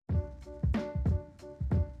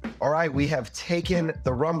All right, we have taken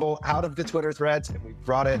the Rumble out of the Twitter threads and we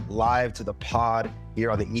brought it live to the pod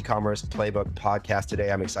here on the E-commerce Playbook podcast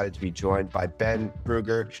today. I'm excited to be joined by Ben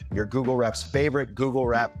Kruger, your Google Rep's favorite Google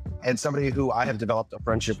Rep, and somebody who I have developed a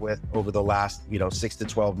friendship with over the last, 6 to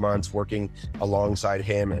 12 months, working alongside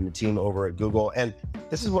him and the team over at Google. And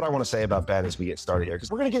this is what I want to say about Ben as we get started here,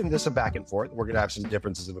 because we're going to get into some back and forth. We're going to have some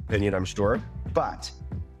differences of opinion, I'm sure, but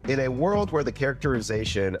in a world where the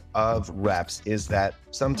characterization of reps is that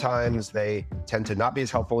sometimes they tend to not be as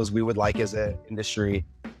helpful as we would like as an industry,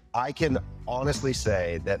 I can honestly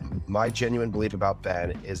say that my genuine belief about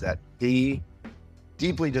Ben is that he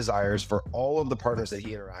deeply desires for all of the partners that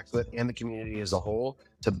he interacts with and the community as a whole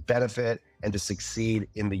to benefit and to succeed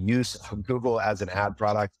in the use of Google as an ad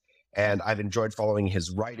product. And I've enjoyed following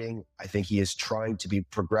his writing. I think he is trying to be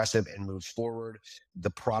progressive and move forward the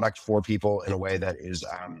product for people in a way that is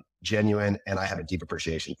genuine, and I have a deep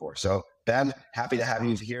appreciation for. So Ben, happy to have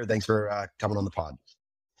you here. Thanks for coming on the pod.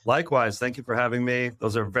 Likewise, thank you for having me.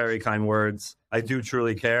 Those are very kind words. I do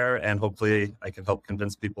truly care, and hopefully I can help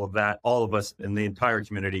convince people that all of us in the entire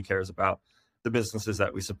community cares about the businesses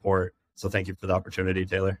that we support. So thank you for the opportunity,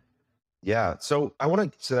 Taylor. Yeah. So I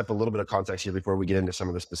want to set up a little bit of context here before we get into some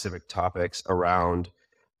of the specific topics around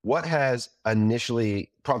what has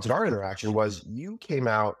initially prompted our interaction. Was you came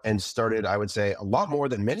out and started, I would say, a lot more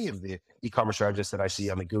than many of the e-commerce strategists that I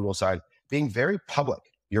see on the Google side, being very public.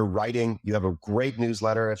 You're writing, you have a great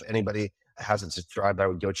newsletter. If anybody hasn't subscribed, I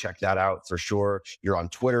would go check that out for sure. You're on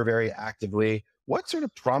Twitter very actively. What sort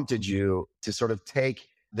of prompted you to sort of take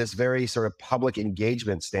this very sort of public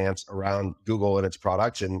engagement stance around Google and its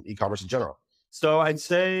products and e-commerce in general? So I'd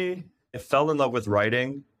say I fell in love with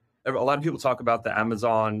writing. A lot of people talk about the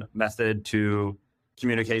Amazon method to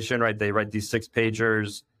communication, right? They write these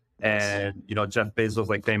 6-pagers and, Jeff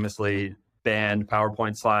Bezos famously banned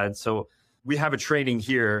PowerPoint slides. So we have a training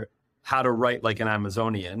here, how to write like an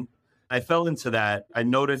Amazonian. I fell into that. I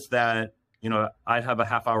noticed that, I'd have a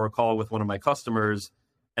half-hour call with one of my customers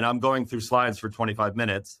and I'm going through slides for 25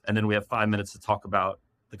 minutes, and then we have 5 minutes to talk about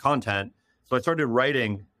the content. So I started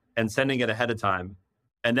writing and sending it ahead of time.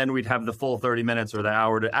 And then we'd have the full 30 minutes or the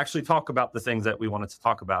hour to actually talk about the things that we wanted to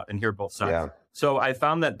talk about and hear both sides. Yeah. So I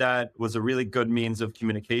found that was a really good means of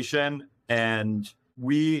communication. And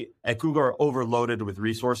we at Google are overloaded with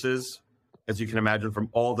resources, as you can imagine, from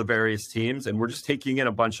all the various teams. And we're just taking in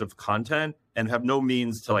a bunch of content and have no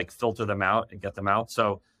means to filter them out and get them out.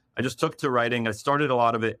 So I just took to writing. I started a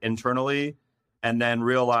lot of it internally and then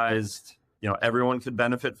realized, everyone could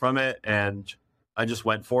benefit from it. And I just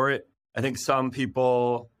went for it. I think some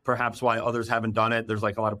people, perhaps why others haven't done it, there's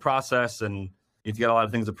a lot of process and you have to get a lot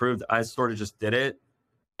of things approved. I sort of just did it.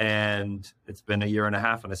 And it's been a year and a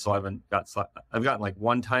half and I still haven't got slapped. I've gotten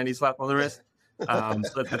one tiny slap on the wrist. So I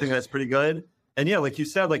think that's pretty good. And yeah, like you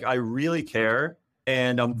said, I really care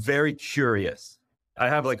and I'm very curious. I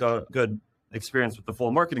have a good experience with the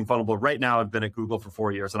full marketing funnel, but right now I've been at Google for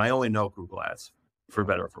 4 years and I only know Google ads, for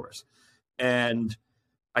better or for worse. And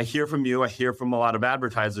I hear from you, I hear from a lot of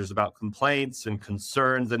advertisers about complaints and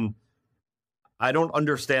concerns, and I don't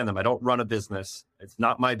understand them. I don't run a business. It's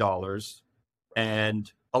not my dollars.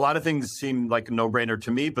 And a lot of things seem like a no-brainer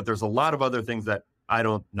to me, but there's a lot of other things that I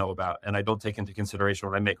don't know about and I don't take into consideration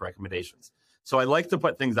when I make recommendations. So I like to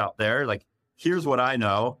put things out there, here's what I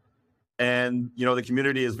know. And, the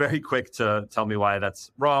community is very quick to tell me why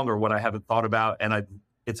that's wrong or what I haven't thought about. And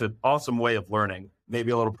it's an awesome way of learning,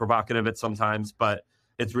 maybe a little provocative at sometimes, but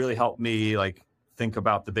it's really helped me think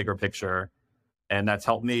about the bigger picture. And that's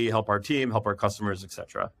helped me help our team, help our customers,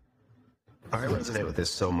 etc. I resonate with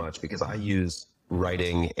this so much because I use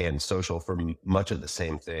writing and social for much of the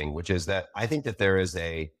same thing, which is that I think that there is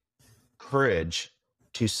a courage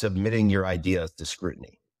to submitting your ideas to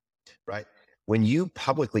scrutiny, right? When you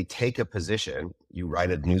publicly take a position, you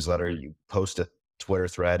write a newsletter, you post a Twitter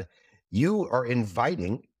thread, you are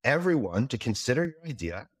inviting everyone to consider your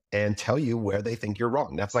idea and tell you where they think you're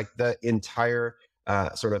wrong. That's the entire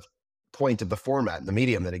sort of point of the format and the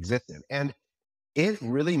medium that existed. And it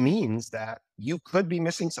really means that you could be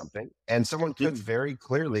missing something and someone could very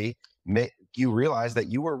clearly make you realize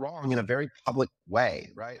that you were wrong in a very public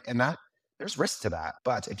way, right? And that there's risk to that.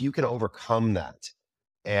 But if you can overcome that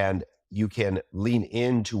and you can lean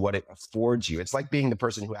into what it affords you. It's like being the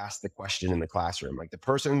person who asked the question in the classroom, the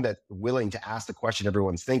person that's willing to ask the question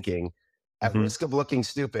everyone's thinking at risk of looking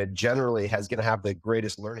stupid generally is going to have the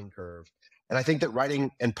greatest learning curve. And I think that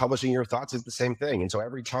writing and publishing your thoughts is the same thing. And so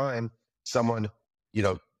every time someone,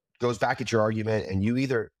 goes back at your argument and you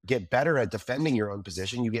either get better at defending your own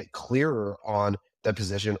position, you get clearer on the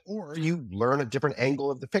position, or you learn a different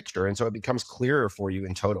angle of the picture. And so it becomes clearer for you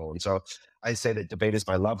in total. And so I say that debate is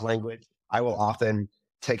my love language. I will often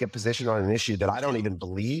take a position on an issue that I don't even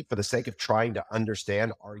believe for the sake of trying to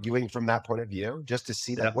understand, arguing from that point of view, just to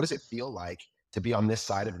see like, what does it feel like to be on this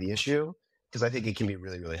side of the issue? Because I think it can be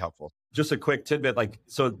really, really helpful. Just a quick tidbit, like,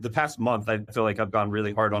 so the past month, I feel like I've gone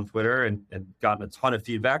really hard on Twitter and gotten a ton of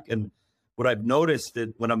feedback. And what I've noticed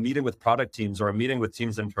that when I'm meeting with product teams or I'm meeting with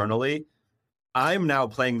teams internally, I'm now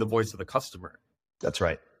playing the voice of the customer. That's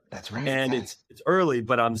right. That's right. And it's early,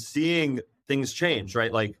 but I'm seeing things change,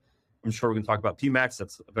 right? Like, I'm sure we can talk about PMax.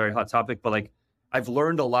 That's a very hot topic, but like, I've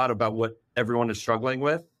learned a lot about what everyone is struggling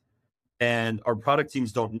with, and our product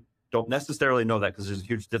teams don't necessarily know that because there's a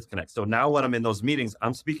huge disconnect. So now when I'm in those meetings,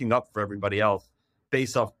 I'm speaking up for everybody else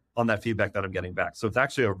based off on that feedback that I'm getting back. So it's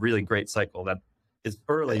actually a really great cycle that is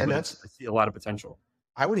early, and I see a lot of potential.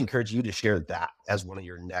 I would encourage you to share that as one of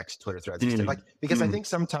your next Twitter threads, because I think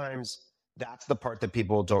sometimes that's the part that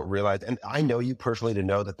people don't realize. And I know you personally to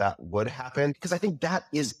know that that would happen, because I think that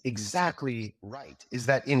is exactly right, is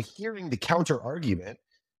that in hearing the counter argument,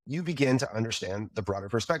 you begin to understand the broader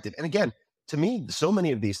perspective. And again, to me, so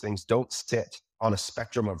many of these things don't sit on a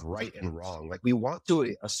spectrum of right and wrong. Like, we want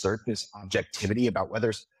to assert this objectivity about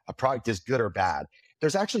whether a product is good or bad.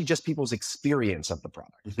 There's actually just people's experience of the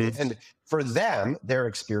product. And for them, their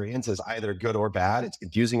experience is either good or bad. It's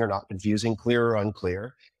confusing or not confusing, clear or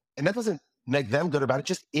unclear. And that doesn't make them good or bad. It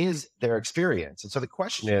just is their experience. And so the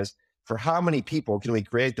question is, for how many people can we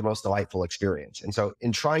create the most delightful experience? And so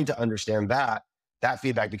in trying to understand that, that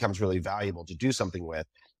feedback becomes really valuable to do something with,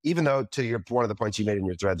 even though, to one of the points you made in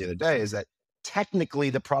your thread the other day, is that technically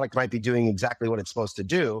the product might be doing exactly what it's supposed to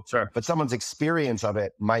do, but someone's experience of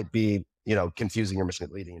it might be, confusing or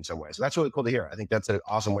misleading in some way. So that's really cool to hear. I think that's an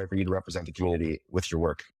awesome way for you to represent the community with your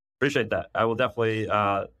work. Appreciate that. I will definitely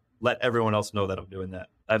let everyone else know that I'm doing that.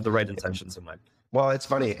 I have the right intentions in mind. Well, it's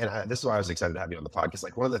funny. And this is why I was excited to have you on the podcast.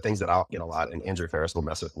 Like, one of the things that I'll get a lot, and Andrew Ferris will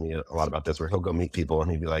mess with me a lot about this, where he'll go meet people and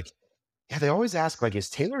he'd be like, yeah, they always ask, like, is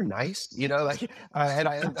Taylor nice? And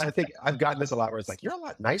I think I've gotten this a lot, where it's like, you're a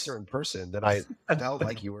lot nicer in person than I felt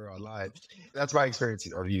like you were online. That's my experience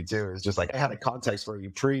of you too. Is just like, I had a context for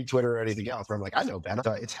you pre-Twitter or anything else, where I'm like, I know Ben.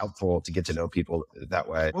 So it's helpful to get to know people that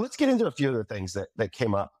way. Well, let's get into a few of the things that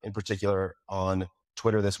came up in particular on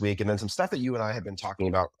Twitter this week, and then some stuff that you and I have been talking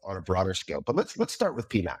about on a broader scale. But let's start with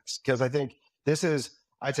PMax, because I think this is,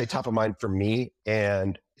 I'd say, top of mind for me.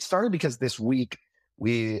 And it started because this week,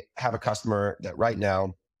 we have a customer that right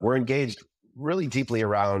now we're engaged really deeply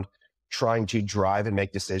around trying to drive and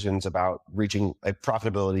make decisions about reaching a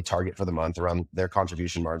profitability target for the month around their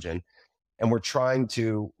contribution margin. And we're trying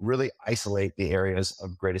to really isolate the areas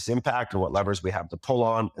of greatest impact and what levers we have to pull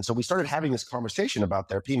on. And so we started having this conversation about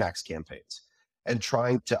their PMax campaigns and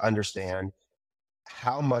trying to understand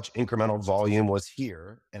how much incremental volume was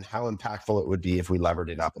here and how impactful it would be if we levered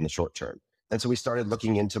it up in the short term. And so we started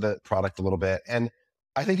looking into the product a little bit. And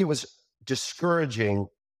I think it was discouraging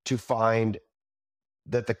to find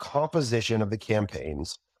that the composition of the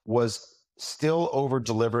campaigns was still over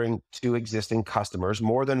delivering to existing customers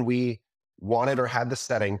more than we wanted or had the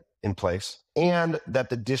setting in place, and that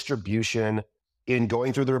the distribution, in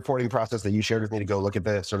going through the reporting process that you shared with me to go look at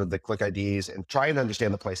the sort of the click IDs and try and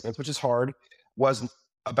understand the placements, which is hard, was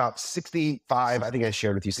about 65, I think I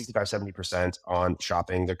shared with you, 65, 70% on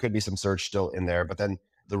shopping. There could be some search still in there, but then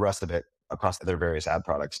the rest of it across their various ad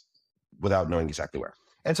products without knowing exactly where.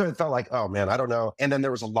 And so it felt like, oh man, I don't know. And then there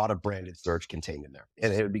was a lot of branded search contained in there.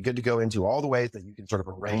 And it would be good to go into all the ways that you can sort of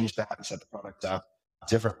arrange that and set the product up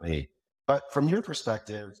differently. But from your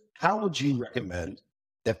perspective, how would you recommend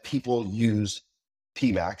that people use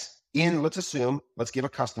PMax in, let's give a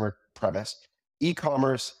customer premise,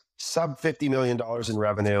 e-commerce, sub $50 million in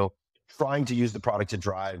revenue, trying to use the product to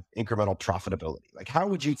drive incremental profitability? Like, how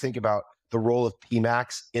would you think about the role of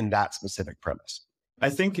PMax in that specific premise? I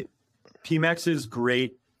think PMax is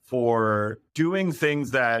great for doing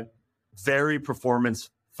things that very performance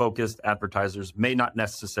focused advertisers may not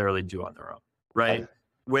necessarily do on their own, right?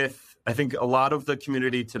 I think a lot of the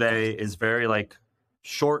community today is very like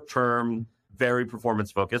short term, very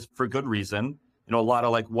performance focused for good reason. A lot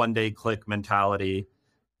of like one day click mentality.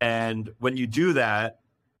 And when you do that,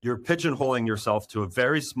 you're pigeonholing yourself to a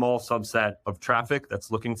very small subset of traffic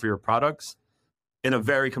that's looking for your products in a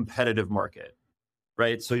very competitive market,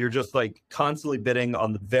 right? So you're just like constantly bidding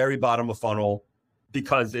on the very bottom of funnel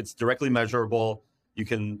because it's directly measurable. You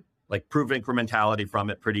can like prove incrementality from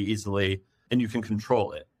it pretty easily, and you can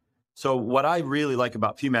control it. So what I really like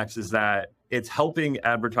about PMax is that it's helping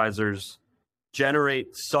advertisers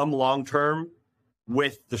generate some long-term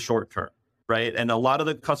with the short term, right? And a lot of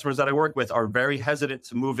the customers that I work with are very hesitant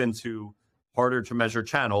to move into harder to measure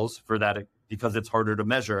channels for that because it's harder to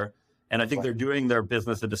measure. And I think they're doing their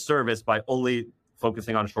business a disservice by only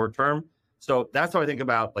focusing on short term. So that's how I think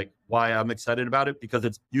about like why I'm excited about it, because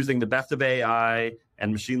it's using the best of AI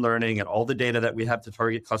and machine learning and all the data that we have to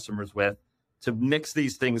target customers with to mix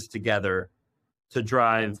these things together to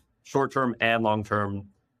drive short-term and long-term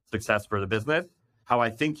success for the business. How I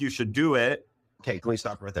think you should do it. Okay, can we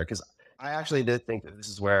stop right there? Because I actually did think that this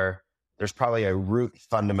is where there's probably a root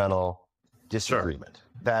fundamental disagreement.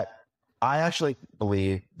 That I actually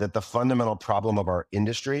believe that the fundamental problem of our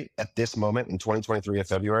industry at this moment in 2023 of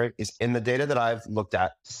February is in the data that I've looked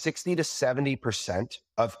at, 60 to 70%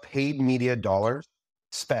 of paid media dollars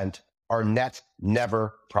spent are net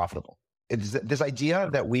never profitable. It's this idea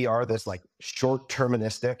that we are this like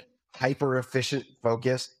short-termistic, hyper-efficient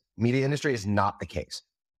focused media industry is not the case.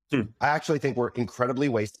 I actually think we're incredibly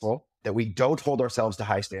wasteful, that we don't hold ourselves to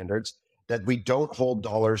high standards, that we don't hold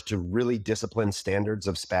dollars to really disciplined standards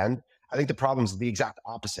of spend. I think the problem is the exact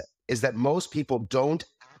opposite, is that most people don't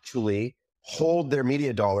actually hold their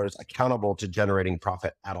media dollars accountable to generating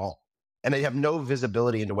profit at all. And they have no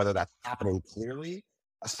visibility into whether that's happening clearly,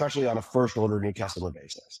 especially on a first order new customer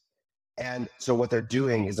basis. And so what they're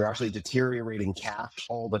doing is they're actually deteriorating cash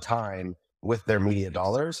all the time with their media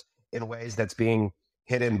dollars in ways that's being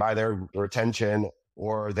hidden by their retention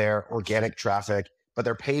or their organic traffic. But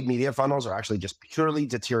their paid media funnels are actually just purely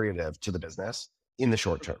deteriorative to the business in the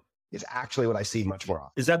short term. Is actually what I see much more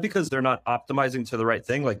often. Is that because they're not optimizing to the right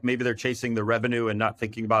thing? Like maybe they're chasing the revenue and not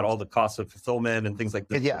thinking about all the costs of fulfillment and things like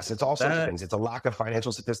that? Yes, it's all sorts of things. It's a lack of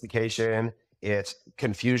financial sophistication. It's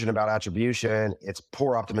confusion about attribution. It's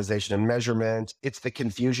poor optimization and measurement. It's the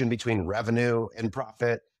confusion between revenue and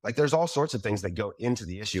profit. Like there's all sorts of things that go into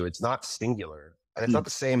the issue. It's not singular and it's not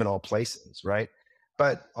the same in all places, right?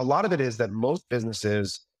 But a lot of it is that most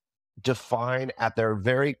businesses define at their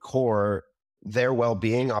very core their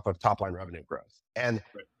well-being off of top line revenue growth. And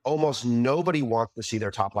almost nobody wants to see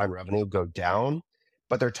their top line revenue go down,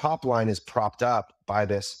 but their top line is propped up by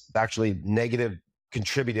this actually negative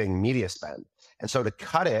contributing media spend. And so to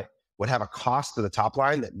cut it would have a cost to the top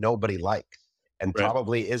line that nobody likes and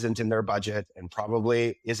probably isn't in their budget and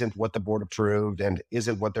probably isn't what the board approved and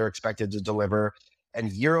isn't what they're expected to deliver.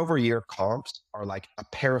 And year over year comps are like a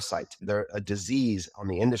parasite. They're a disease on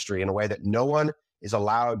the industry in a way that no one is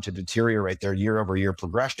allowed to deteriorate their year over year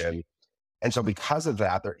progression. And so because of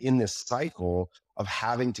that, they're in this cycle of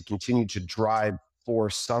having to continue to drive for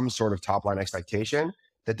some sort of top line expectation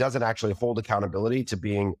that doesn't actually hold accountability to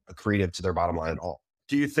being accretive to their bottom line at all.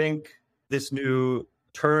 Do you think this new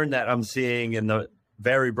turn that I'm seeing in the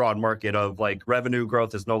very broad market of like revenue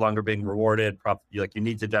growth is no longer being rewarded, like you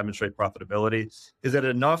need to demonstrate profitability, is it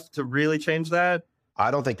enough to really change that? I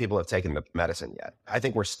don't think people have taken the medicine yet. I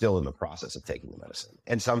think we're still in the process of taking the medicine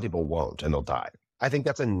and some people won't and they'll die. I think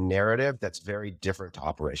that's a narrative that's very different to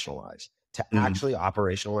operationalize. To actually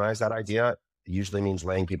operationalize that idea usually means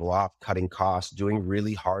laying people off, cutting costs, doing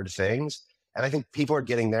really hard things. And I think people are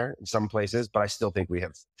getting there in some places, but I still think we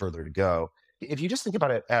have further to go. If you just think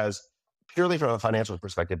about it as purely from a financial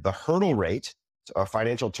perspective, the hurdle rate, a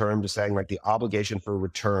financial term to saying like the obligation for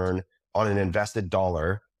return on an invested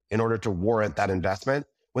dollar in order to warrant that investment,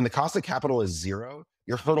 when the cost of capital is zero,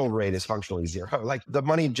 your hurdle rate is functionally zero. Like the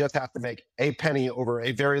money just has to make a penny over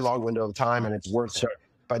a very long window of time and it's worth it.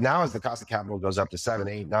 But now as the cost of capital goes up to 7,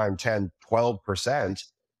 8, 9, 10, 12%,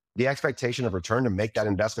 the expectation of return to make that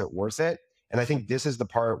investment worth it. And I think this is the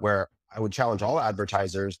part where I would challenge all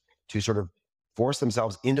advertisers to sort of force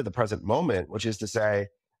themselves into the present moment, which is to say,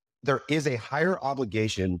 there is a higher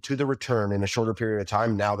obligation to the return in a shorter period of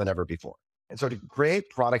time now than ever before. And so to create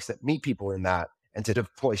products that meet people in that and to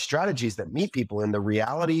deploy strategies that meet people in the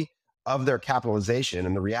reality of their capitalization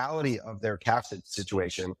and the reality of their cash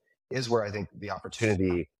situation is where I think the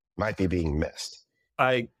opportunity might be being missed.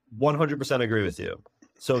 I 100% agree with you.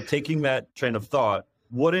 So taking that train of thought,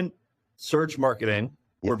 wouldn't search marketing,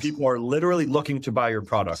 where people are literally looking to buy your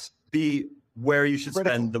products, be where you should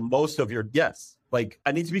spend the most of your, like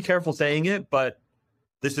I need to be careful saying it, but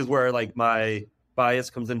this is where like my bias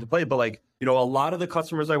comes into play. But like, you know, a lot of the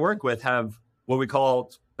customers I work with have what we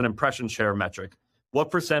call an impression share metric.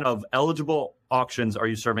 What percent of eligible auctions are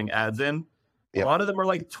you serving ads in? A lot of them are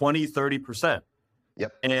like 20, 30%.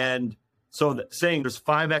 And so saying there's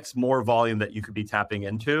 5x more volume that you could be tapping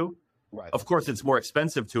into. Of course, it's more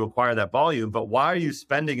expensive to acquire that volume, but why are you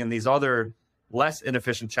spending in these other less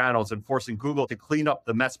inefficient channels and forcing Google to clean up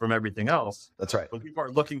the mess from everything else? That's right. When people are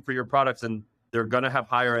looking for your products and they're going to have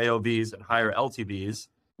higher AOVs and higher LTVs,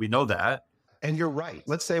 we know that. And you're right.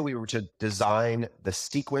 Let's say we were to design the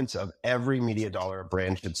sequence of every media dollar a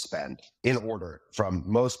brand should spend in order from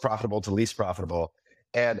most profitable to least profitable.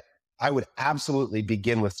 And I would absolutely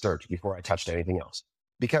begin with search before I touched anything else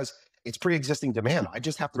because it's pre-existing demand. I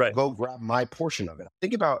just have to go grab my portion of it.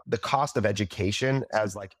 Think about the cost of education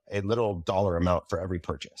as like a little dollar amount for every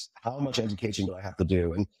purchase. How much education do I have to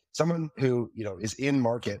do? And someone who, is in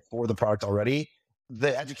market for the product already,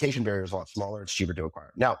 the education barrier is a lot smaller. It's cheaper to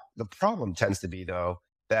acquire. Now, the problem tends to be though,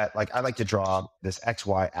 that like I like to draw this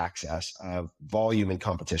XY axis of volume and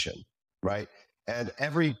competition, right? And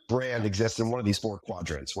every brand exists in one of these 4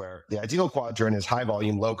 quadrants where the ideal quadrant is high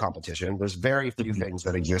volume, low competition. There's very few things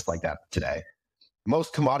that exist like that today.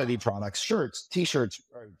 Most commodity products, shirts, t-shirts,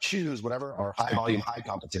 shoes, whatever, are high volume, high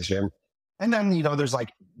competition. And then, there's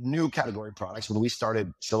like new category products. When we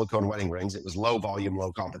started silicone wedding rings, it was low volume,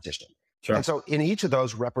 low competition. Sure. And so in each of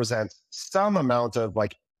those represents some amount of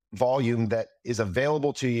like volume that is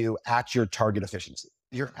available to you at your target efficiency.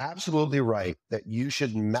 You're absolutely right that you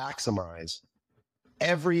should maximize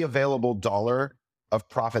every available dollar of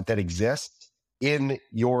profit that exists in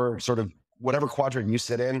your sort of whatever quadrant you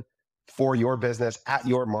sit in for your business at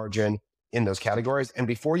your margin in those categories. And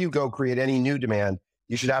before you go create any new demand,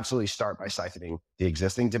 you should absolutely start by siphoning the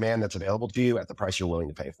existing demand that's available to you at the price you're willing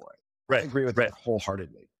to pay for it. Right. I agree with that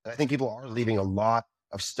wholeheartedly. And I think people are leaving a lot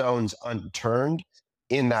of stones unturned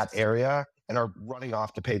in that area and are running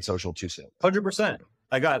off to paid social too soon. 100%.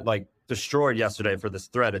 I got like destroyed yesterday for this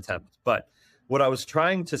thread attempt. But what I was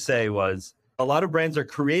trying to say was a lot of brands are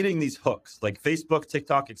creating these hooks, like Facebook,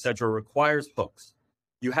 TikTok, etc. requires hooks.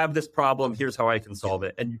 You have this problem. Here's how I can solve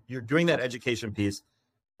it. And you're doing that education piece.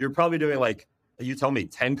 You're probably doing like, you tell me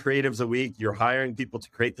 10 creatives a week. You're hiring people to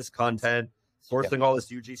create this content, sourcing all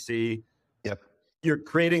this UGC. You're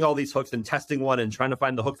creating all these hooks and testing one and trying to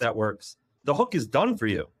find the hook that works. The hook is done for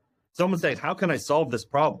you. Someone's saying, how can I solve this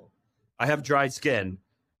problem? I have dry skin.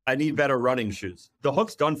 I need better running shoes. The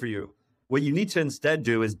hook's done for you. What you need to instead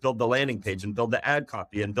do is build the landing page and build the ad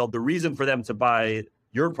copy and build the reason for them to buy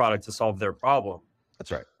your product to solve their problem.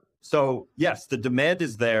 That's right. So yes, the demand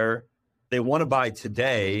is there. They want to buy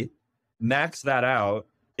today. Max that out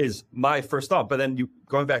is my first thought. But then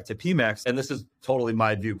going back to PMax, and this is totally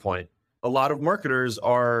my viewpoint, a lot of marketers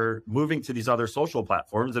are moving to these other social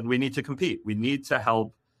platforms and we need to compete. We need to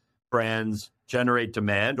help brands generate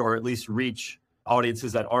demand or at least reach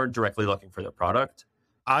audiences that aren't directly looking for their product.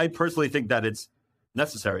 I personally think that it's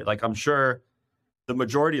necessary. Like I'm sure the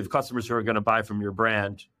majority of customers who are going to buy from your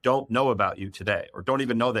brand don't know about you today or don't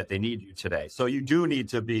even know that they need you today. So you do need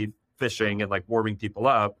to be fishing and like warming people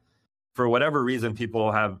up. For whatever reason,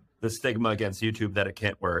 people have the stigma against YouTube that it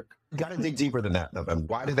can't work. You got to dig deeper than that, though. And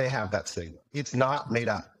why do they have that stigma? It's not made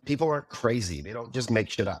up. People aren't crazy. They don't just make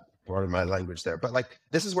shit up. Part of my language there. But like,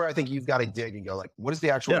 this is where I think you've got to dig and go like, what is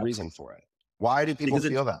the actual reason for it? Why do people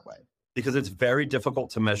feel that way? Because it's very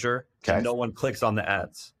difficult to measure and no one clicks on the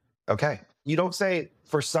ads. Okay. You don't say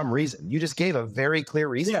for some reason. You just gave a very clear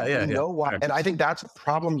reason. You know why. And I think that's a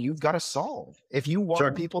problem you've got to solve. If you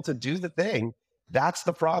want people to do the thing, that's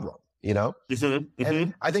the problem. And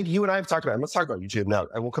I think you and I have talked about, and let's talk about YouTube now,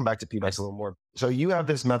 and we'll come back to PMax a little more. So you have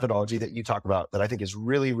this methodology that you talk about that I think is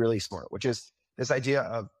really, really smart, which is this idea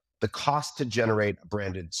of the cost to generate a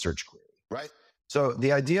branded search query, right? So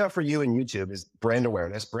the idea for you in YouTube is brand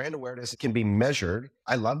awareness. Brand awareness can be measured.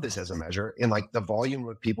 I love this as a measure in like the volume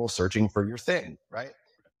of people searching for your thing, right?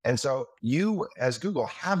 And so you as Google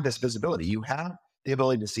have this visibility. You have the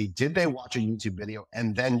ability to see, did they watch a YouTube video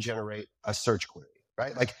and then generate a search query,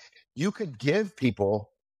 right? Like you could give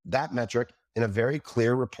people that metric in a very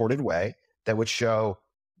clear reported way that would show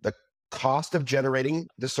the cost of generating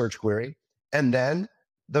the search query and then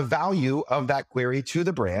the value of that query to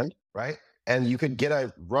the brand, right? And you could get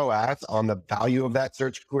a ROAS on the value of that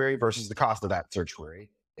search query versus the cost of that search query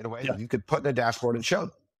in a way that you could put in a dashboard and show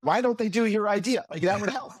them. Why don't they do your idea? Like that would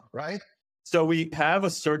help, right? So we have a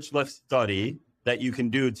search lift study that you can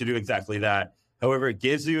do to do exactly that. However, it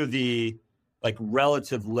gives you the like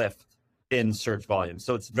relative lift in search volume.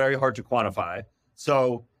 So it's very hard to quantify.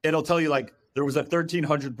 So it'll tell you like there was a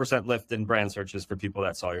 1,300% lift in brand searches for people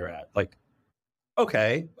that saw your ad. Like,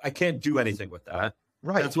 okay, I can't do anything with that.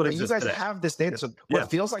 Right. That's what you guys today. have this data. So what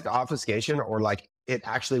feels like obfuscation or like it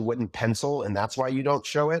actually wouldn't pencil and that's why you don't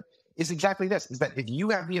show it is exactly this, is that if you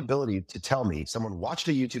have the ability to tell me someone watched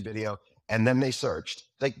a YouTube video and then they searched,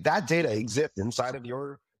 like that data exists inside of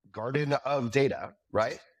your garden of data,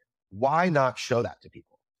 right? Why not show that to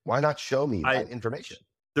people? Why not show me that information?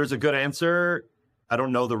 There's a good answer. I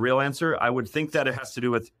don't know the real answer. I would think that it has to do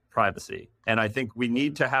with privacy. And I think we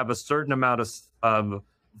need to have a certain amount of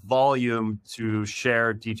volume to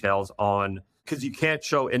share details on because you can't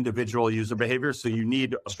show individual user behavior. So you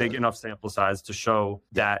need a big enough sample size to show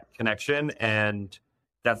that connection. And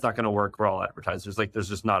that's not going to work for all advertisers. Like there's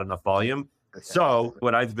just not enough volume. So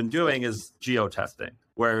what I've been doing is geo testing,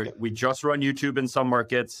 where we just run YouTube in some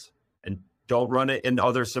markets and don't run it in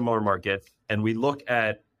other similar markets. And we look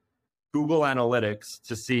at Google Analytics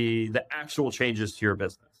to see the actual changes to your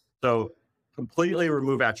business. So completely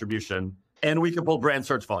remove attribution, and we can pull brand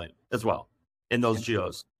search volume as well in those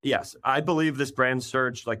geos. Yes, I believe this brand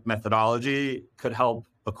search like methodology could help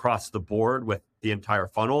across the board with the entire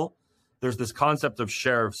funnel. There's this concept of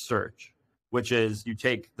share of search, which is you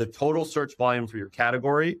take the total search volume for your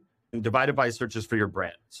category and divide it by searches for your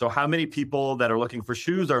brand. So how many people that are looking for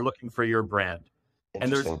shoes are looking for your brand?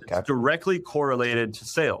 And it's directly correlated to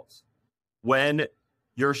sales. When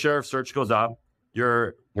your share of search goes up,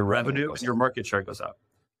 your revenue and your market share goes up.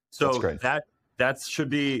 So that should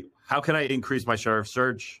be, how can I increase my share of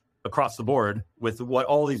search across the board with what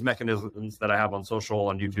all these mechanisms that I have on social,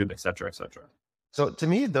 on YouTube, et cetera, et cetera. So to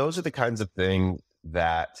me, those are the kinds of things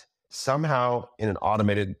that somehow in an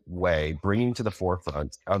automated way, bringing to the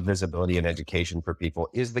forefront of visibility and education for people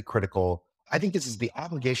is the critical. I think this is the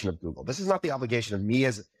obligation of Google. This is not the obligation of me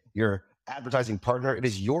as your advertising partner. It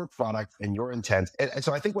is your product and your intent. And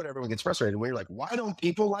so I think when everyone gets frustrated, when you're like, why don't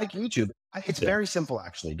people like YouTube? It's very simple,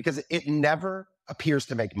 actually, because it never appears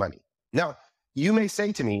to make money. Now, you may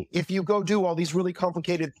say to me, if you go do all these really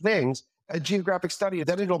complicated things, a geographic study,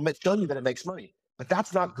 then it'll tell you that it makes money. But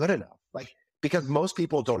that's not good enough. Because most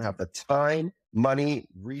people don't have the time, money,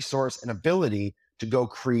 resource, and ability to go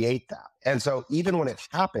create that. And so even when it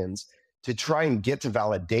happens, to try and get to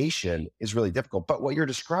validation is really difficult. But what you're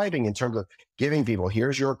describing in terms of giving people,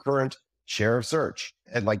 here's your current share of search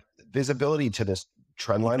and like visibility to this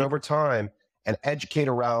trend line over time and educate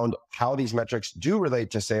around how these metrics do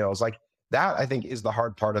relate to sales, like that, I think is the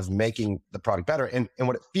hard part of making the product better. And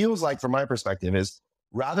what it feels like from my perspective is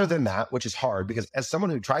rather than that, which is hard because as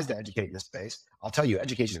someone who tries to educate in this space, I'll tell you,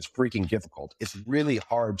 education is freaking difficult. It's really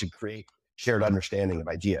hard to create shared understanding of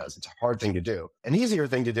ideas. It's a hard thing to do. An easier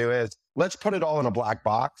thing to do is let's put it all in a black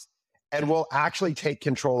box and we'll actually take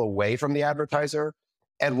control away from the advertiser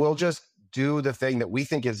and we'll just do the thing that we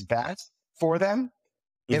think is best for them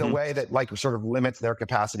in a way that like sort of limits their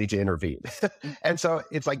capacity to intervene. And so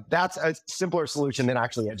it's like, that's a simpler solution than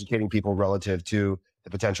actually educating people relative to the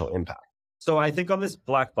potential impact. So I think on this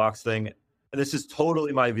black box thing, and this is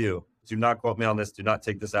totally my view. Do not quote me on this. Do not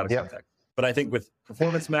take this out of context. But I think with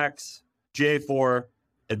Performance Max, GA4,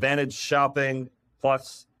 Advantage Shopping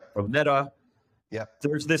Plus from Meta,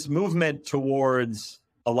 there's this movement towards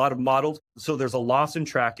a lot of models. So there's a loss in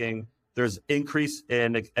tracking. There's increase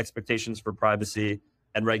in expectations for privacy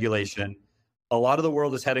and regulation. A lot of the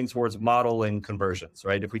world is heading towards modeling conversions,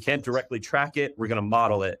 right? If we can't directly track it, we're going to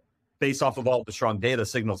model it based off of all the strong data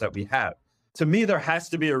signals that we have. To me, there has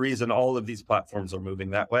to be a reason all of these platforms are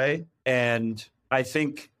moving that way. And I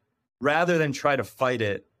think rather than try to fight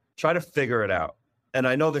it, try to figure it out. And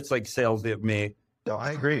I know that's like salesy of me. No,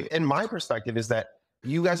 I agree. And my perspective is that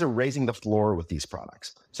you guys are raising the floor with these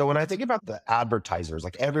products. So when I think about the advertisers,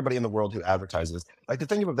 like everybody in the world who advertises, like the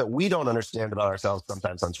thing about that we don't understand about ourselves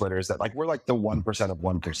sometimes on Twitter is that like we're like the 1% of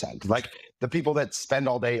 1%. Like the people that spend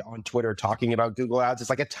all day on Twitter talking about Google ads, it's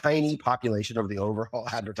like a tiny population of the overall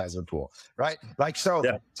advertiser pool, right? Like so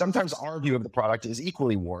sometimes our view of the product is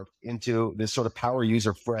equally warped into this sort of power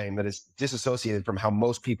user frame that is disassociated from how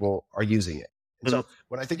most people are using it. And so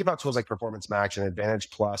when I think about tools like Performance Max and Advantage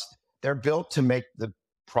Plus, they're built to make the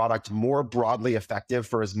product more broadly effective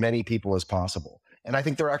for as many people as possible. And I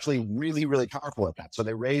think they're actually really, really powerful at that. So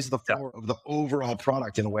they raise the floor of the overall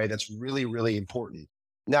product in a way that's really, really important.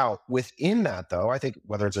 Now, within that, though, I think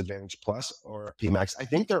whether it's Advantage Plus or PMax, I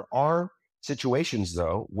think there are situations,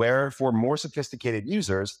 though, where for more sophisticated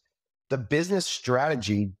users, the business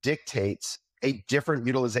strategy dictates a different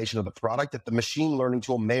utilization of the product that the machine learning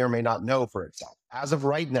tool may or may not know for itself. As of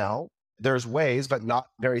right now, there's ways, but not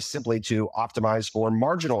very simply, to optimize for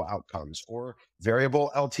marginal outcomes or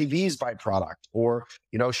variable LTVs by product or,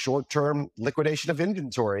 short-term liquidation of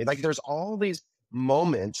inventory. Like there's all these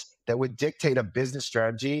moments that would dictate a business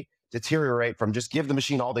strategy deteriorate from just give the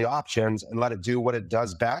machine all the options and let it do what it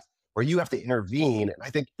does best, where you have to intervene. And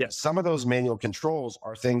I think some of those manual controls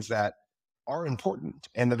are things that are important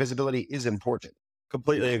and the visibility is important.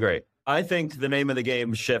 Completely agree. I think the name of the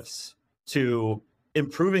game shifts to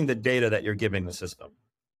improving the data that you're giving the system,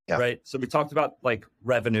 right? So we talked about like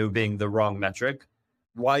revenue being the wrong metric.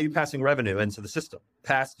 Why are you passing revenue into the system?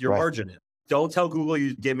 Pass your margin in. Don't tell Google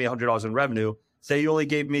you gave me $100 in revenue. Say you only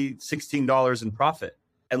gave me $16 in profit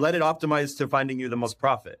and let it optimize to finding you the most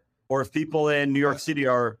profit. Or if people in New York City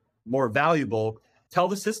are more valuable, tell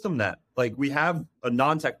the system that. Like, we have a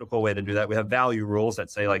non-technical way to do that. We have value rules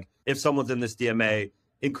that say, like, if someone's in this DMA,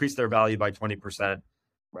 increase their value by 20%.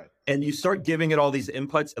 Right. And you start giving it all these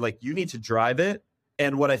inputs, and like, you need to drive it.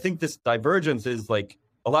 And what I think this divergence is, like,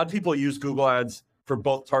 a lot of people use Google Ads for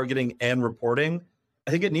both targeting and reporting.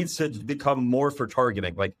 I think it needs to become more for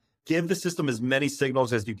targeting. Like, give the system as many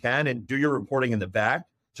signals as you can and do your reporting in the back.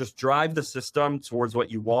 Just drive the system towards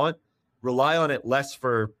what you want. Rely on it less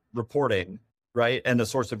for reporting, right? And the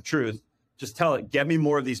source of truth. Just tell it, get me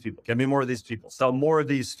more of these people. Get me more of these people. Sell more of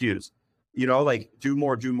these SKUs. You know, like, do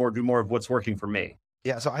more of what's working for me.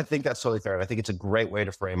 Yeah, so I think that's totally fair. And I think it's a great way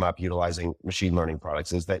to frame up utilizing machine learning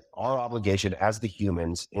products, is that our obligation as the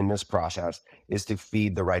humans in this process is to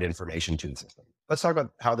feed the right information to the system. Let's talk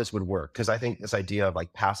about how this would work, because I think this idea of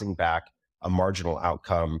like passing back a marginal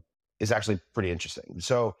outcome is actually pretty interesting.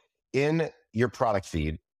 So in your product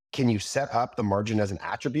feed, can you set up the margin as an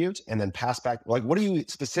attribute and then pass back? Like, what are you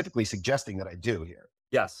specifically suggesting that I do here?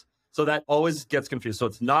 Yes. So that always gets confused. So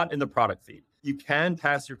it's not in the product feed. You can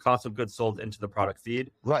pass your cost of goods sold into the product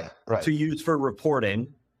feed, right, to use for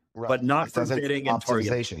reporting, right, but not for bidding and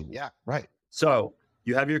targeting. Yeah, right. So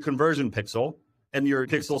you have your conversion pixel, and your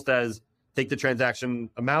pixel says, take the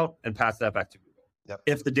transaction amount and pass that back to Google. Yep.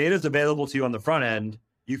 If the data is available to you on the front end,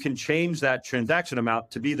 you can change that transaction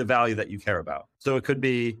amount to be the value that you care about. So it could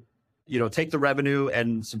be, you know, take the revenue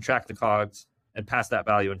and subtract the COGS and pass that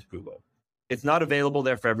value into Google. It's not available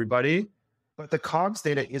there for everybody. But the COGS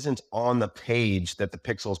data isn't on the page that the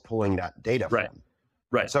pixel is pulling that data from.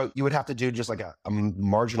 Right. So you would have to do just like a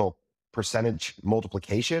marginal percentage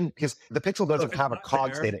multiplication, because the pixel doesn't have a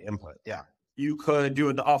COGS data input. Yeah. You could do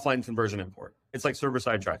an offline conversion import. It's like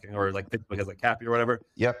server-side tracking, or like Facebook has like Cappy or whatever.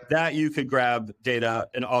 Yep. That you could grab data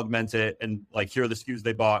and augment it, and like, here are the SKUs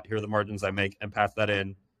they bought, here are the margins I make, and pass that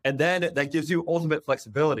in. And then that gives you ultimate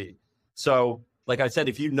flexibility. So like I said,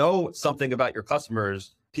 if you know something about your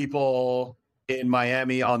customers, people in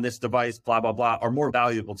Miami on this device, blah, blah, blah, are more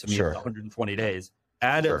valuable to me in 120 days.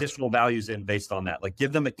 Add additional values in based on that. Like,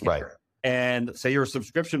 give them a kicker. Right. And say you're a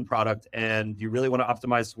subscription product and you really want to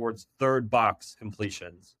optimize towards third box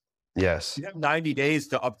completions. Yes. You have 90 days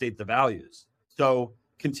to update the values. So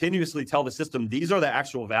continuously tell the system, these are the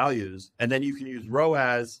actual values. And then you can use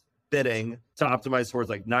ROAS bidding to optimize towards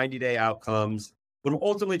like 90-day outcomes. What I'm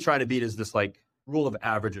ultimately trying to beat is this like rule of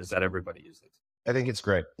averages that everybody uses. I think it's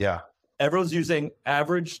great. Yeah. Everyone's using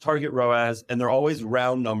average target ROAS, and they're always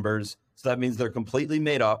round numbers. So that means they're completely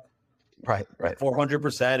made up. Right.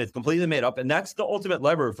 400%. It's completely made up. And that's the ultimate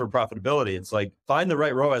lever for profitability. It's like, find the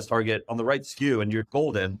right ROAS target on the right SKU and you're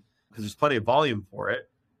golden, because there's plenty of volume for it.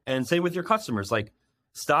 And same with your customers. Like,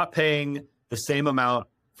 stop paying the same amount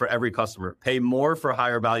for every customer. Pay more for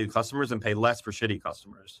higher value customers and pay less for shitty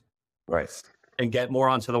customers. Right. And get more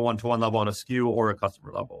onto the one-to-one level on a SKU or a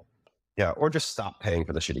customer level. Yeah. Or just stop paying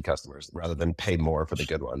for the shitty customers rather than pay more for the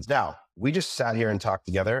good ones. Now, we just sat here and talked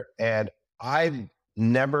together, and I've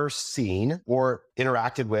never seen or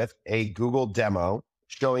interacted with a Google demo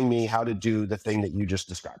showing me how to do the thing that you just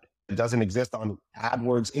described. It doesn't exist on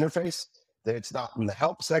AdWords interface. It's not in the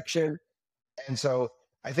help section. And so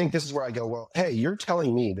I think this is where I go, well, hey, you're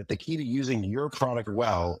telling me that the key to using your product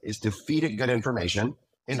well is to feed it good information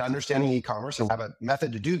and understanding e-commerce and have a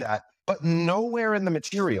method to do that. But nowhere in the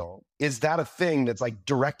material is that a thing that's like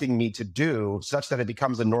directing me to do such that it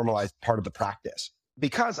becomes a normalized part of the practice.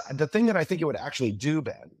 Because the thing that I think it would actually do,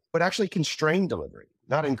 Ben, would actually constrain delivery,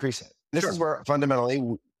 not increase it. This is where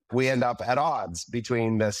fundamentally we end up at odds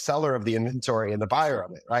between the seller of the inventory and the buyer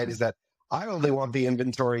of it, right? Is that I only want the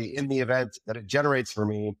inventory in the event that it generates for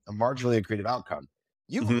me a marginally accretive outcome.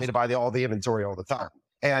 You want me to buy all the inventory all the time.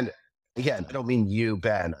 And again, I don't mean you,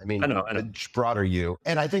 Ben. I mean, I know. broader you.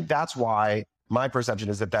 And I think that's why my perception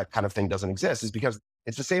is that that kind of thing doesn't exist, is because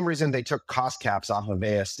it's the same reason they took cost caps off of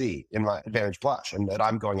ASC in my Advantage Plus, and that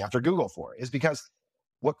I'm going after Google for, is because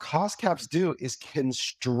what cost caps do is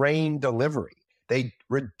constrain delivery. They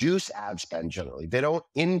reduce ad spend generally. They don't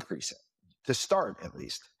increase it, to start at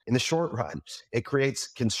least. In the short run, it creates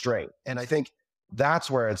constraint. And I think that's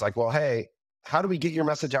where it's like, well, hey, how do we get your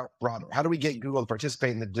message out broader? How do we get Google to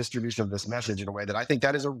participate in the distribution of this message in a way that I think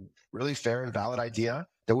that is a really fair and valid idea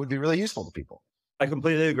that would be really useful to people? I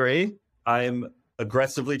completely agree. I'm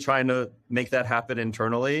aggressively trying to make that happen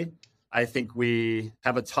internally. I think we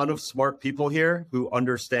have a ton of smart people here who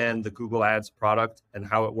understand the Google Ads product and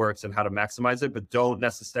how it works and how to maximize it, but don't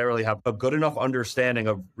necessarily have a good enough understanding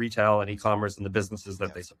of retail and e-commerce and the businesses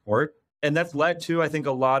that they support. And that's led to, I think,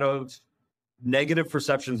 a lot of negative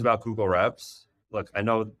perceptions about Google reps. Look, I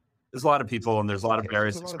know there's a lot of people and there's a lot of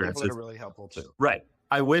various experiences. That are really helpful too. Right.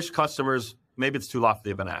 I wish customers maybe it's too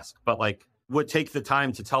lofty of an ask, but like would take the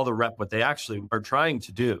time to tell the rep what they actually are trying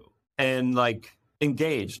to do and like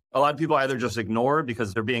engage. A lot of people either just ignore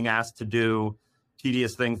because they're being asked to do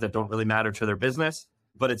tedious things that don't really matter to their business,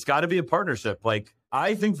 but it's got to be a partnership. Like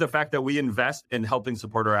I think the fact that we invest in helping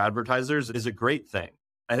support our advertisers is a great thing.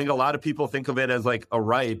 I think a lot of people think of it as like a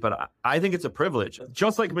right, but I think it's a privilege.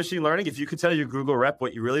 Just like machine learning, if you could tell your Google rep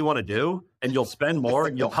what you really want to do and you'll spend more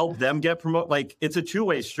and you'll help them get promoted, like it's a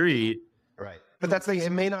two-way street. Right. But that's the thing,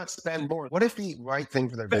 it may not spend more. What if the right thing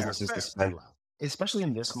for their business is to spend less? Especially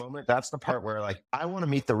in this moment, that's the part where like, I want to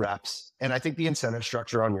meet the reps. And I think the incentive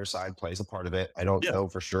structure on your side plays a part of it. I don't know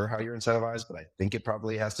for sure how you're incentivized, but I think it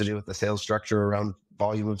probably has to do with the sales structure around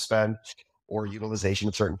volume of spend or utilization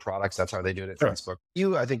of certain products. That's how they do it at Facebook.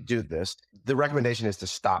 You, I think, do this. The recommendation is to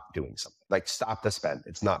stop doing something, like stop the spend.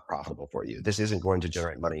 It's not profitable for you. This isn't going to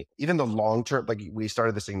generate money. Even the long-term, like we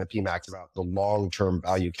started this thing, the PMAX, about the long-term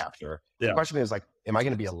value capture. The question is like, am I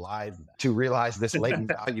going to be alive to realize this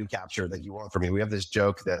latent value capture that you want from me? We have this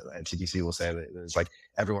joke that at CTC will say that it's like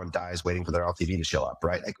everyone dies waiting for their LTV to show up,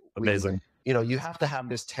 right? Like, Amazing. You have to have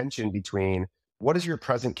this tension between what is your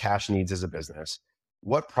present cash needs as a business,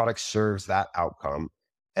 what product serves that outcome,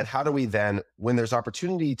 and how do we then, when there's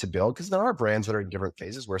opportunity to build, because there are brands that are in different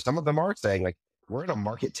phases where some of them are saying like, we're in a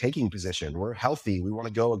market taking position, we're healthy, we want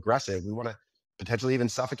to go aggressive, we want to potentially even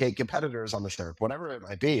suffocate competitors on the SERP, whatever it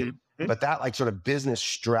might be. Mm-hmm. But that like sort of business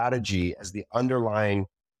strategy as the underlying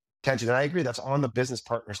tension. And I agree, that's on the business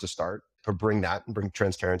partners to start, to bring that and bring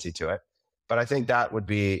transparency to it. But I think that would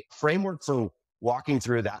be framework for walking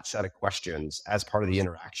through that set of questions as part of the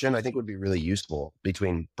interaction, I think would be really useful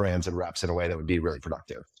between brands and reps in a way that would be really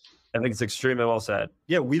productive. I think it's extremely well said.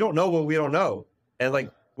 Yeah, we don't know what we don't know. And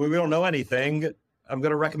like, when we don't know anything, I'm going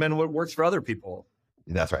to recommend what works for other people.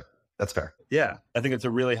 That's right. That's fair. Yeah, I think it's a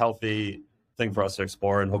really healthy thing for us to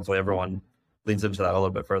explore, and hopefully everyone leans into that a little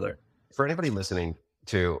bit further. For anybody listening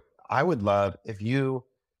to, I would love if you,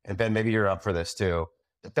 and Ben, maybe you're up for this too.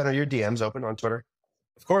 Ben, are your DMs open on Twitter?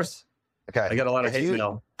 Of course. Okay. I got a lot of hate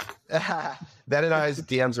mail. Ben and I's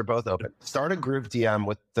DMs are both open. Start a group DM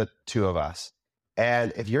with the two of us.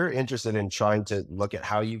 And if you're interested in trying to look at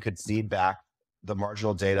how you could feed back the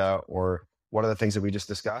marginal data or one of the things that we just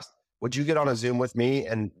discussed, would you get on a Zoom with me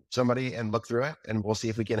and somebody and look through it? And we'll see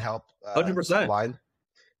if we can help. 100%. Line.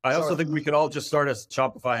 I also think we could all just start a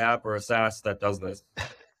Shopify app or a SaaS that does this.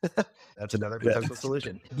 That's another potential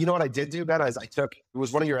solution. You know what I did do, Ben, is it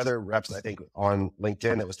was one of your other reps, I think, on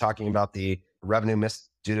LinkedIn that was talking about the revenue missed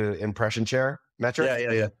due to impression share metric.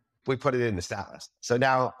 Yeah. We put it in the stat list. So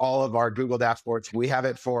now all of our Google dashboards, we have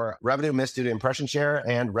it for revenue missed due to impression share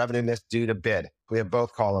and revenue missed due to bid. We have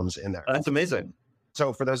both columns in there. That's amazing.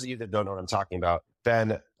 So for those of you that don't know what I'm talking about,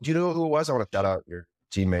 Ben, do you know who it was? I want to shout out your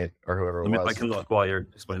teammate or whoever it was. I can look while you're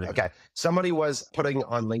explaining. Okay. Somebody was putting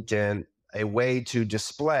on LinkedIn a way to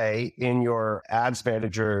display in your ads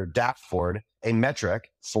manager dashboard a metric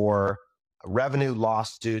for revenue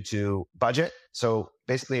lost due to budget. So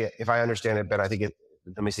basically, if I understand it, Ben,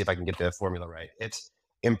 let me see if I can get the formula right. It's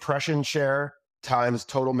impression share times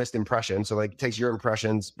total missed impressions. So like it takes your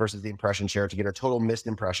impressions versus the impression share to get a total missed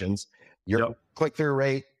impressions, your click-through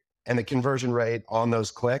rate and the conversion rate on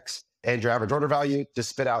those clicks and your average order value to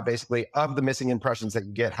spit out basically of the missing impressions that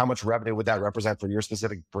you get, how much revenue would that represent for your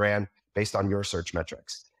specific brand based on your search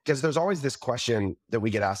metrics? Because there's always this question that we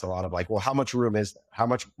get asked a lot of like, well, how much room is there? How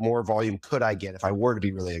much more volume could I get if I were to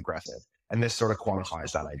be really aggressive? And this sort of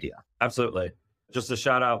quantifies that idea. Absolutely. Just a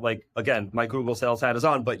shout out, like, again, my Google sales hat is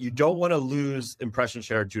on, but you don't want to lose impression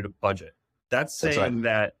share due to budget. That's saying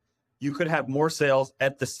that you could have more sales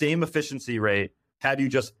at the same efficiency rate had you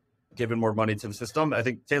just given more money to the system. I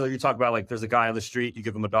think, Taylor, you talk about like, there's a guy on the street, you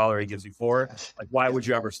give him $1, he gives you $4. Like, why would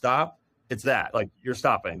you ever stop? It's that, like, you're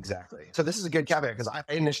stopping. Exactly. So this is a good caveat because I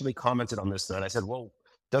initially commented on this and I said, well,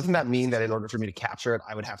 doesn't that mean that in order for me to capture it,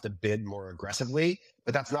 I would have to bid more aggressively?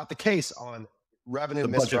 But that's not the case on revenue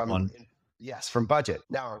missed from from budget.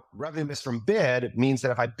 Now, revenue missed from bid means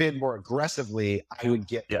that if I bid more aggressively, I would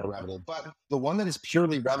get more revenue. But the one that is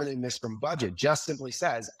purely revenue missed from budget just simply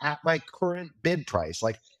says at my current bid price,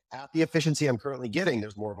 like at the efficiency I'm currently getting,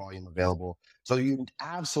 there's more volume available. So you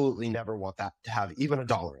absolutely never want that to have even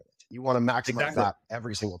 $1 in it. You want to maximize that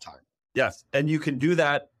every single time. Yes. And you can do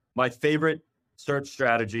that. My favorite search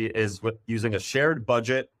strategy is with using a shared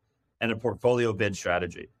budget and a portfolio bid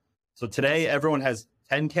strategy. So today, everyone has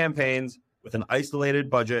 10 campaigns with an isolated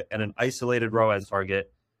budget and an isolated ROAS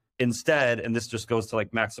target. Instead, and this just goes to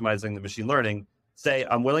like maximizing the machine learning, say,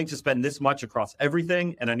 I'm willing to spend this much across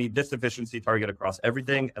everything, and I need this efficiency target across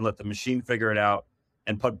everything, and let the machine figure it out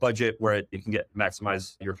and put budget where it can get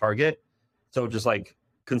maximize your target. So just like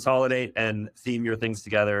consolidate and theme your things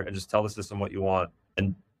together and just tell the system what you want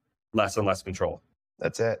and less control.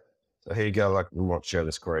 That's it. So here you go. Like, we won't share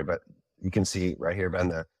this, Corey, but you can see right here, Ben,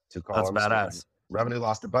 the two columns. That's badass. Revenue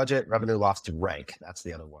lost to budget, revenue lost to rank. That's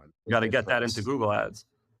the other one. You got to get that into Google Ads.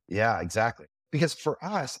 Yeah, exactly. Because for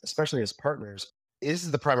us, especially as partners, this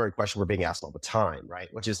is the primary question we're being asked all the time, right?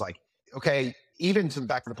 Which is like, okay, even to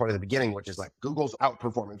back to the point at the beginning, which is like Google's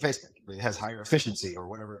outperforming Facebook. It has higher efficiency or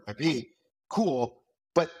whatever it might be. Cool.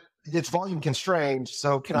 But it's volume constrained.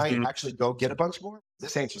 So can I actually go get a bunch more?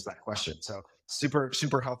 This answers that question. So super,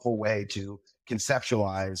 super helpful way to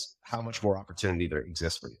conceptualize how much more opportunity there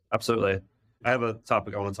exists for you. Absolutely. I have a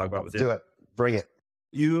topic I want to talk about with you. Do it. Bring it.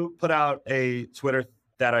 You put out a Twitter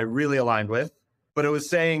that I really aligned with, but it was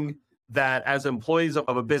saying that as employees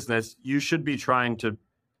of a business, you should be trying to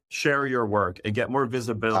share your work and get more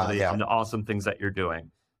visibility on the awesome things that you're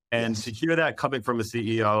doing. And to hear that coming from a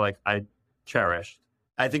CEO, like I cherished.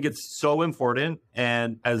 I think it's so important.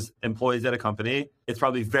 And as employees at a company, it's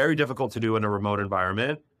probably very difficult to do in a remote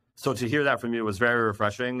environment. So to hear that from you was very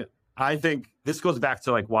refreshing. I think this goes back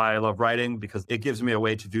to like why I love writing, because it gives me a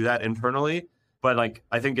way to do that internally. But like,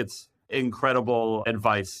 I think it's incredible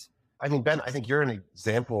advice. I mean, Ben, I think you're an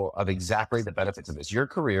example of exactly the benefits of this. Your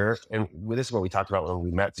career, and this is what we talked about when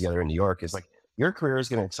we met together in New York, is like your career is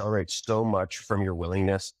going to accelerate so much from your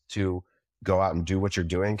willingness to go out and do what you're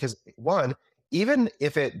doing. Because one, even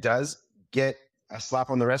if it does get a slap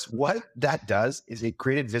on the wrist, what that does is it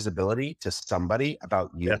created visibility to somebody about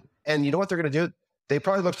you. Yeah. And you know what they're going to do? They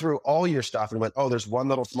probably looked through all your stuff and went, oh, there's one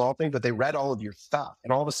little small thing, but they read all of your stuff.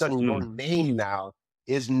 And all of a sudden your name now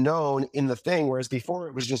is known in the thing, whereas before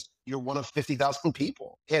it was just, you're one of 50,000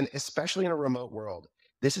 people. And especially in a remote world,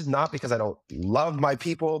 this is not because I don't love my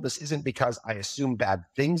people. This isn't because I assume bad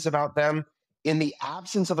things about them. In the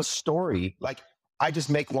absence of a story, like I just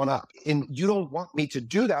make one up. And you don't want me to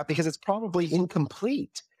do that because it's probably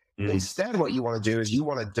incomplete. Instead, what you want to do is you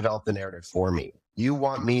want to develop the narrative for me. You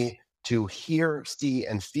want me to hear, see,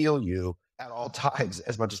 and feel you at all times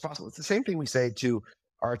as much as possible. It's the same thing we say to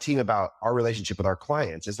our team about our relationship with our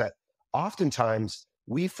clients, is that oftentimes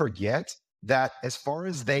we forget that as far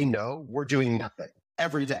as they know, we're doing nothing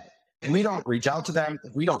every day. And we don't reach out to them.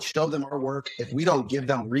 If we don't show them our work, if we don't give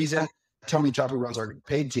them reason. Tony Chubb, who runs our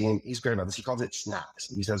paid team, he's great about this. He calls it snacks.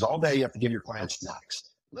 He says all day you have to give your clients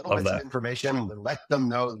snacks, little bits of information, let them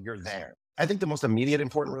know you're there. I think the most immediate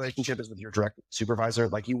important relationship is with your direct supervisor.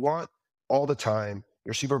 Like you want all the time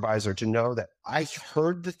your supervisor to know that I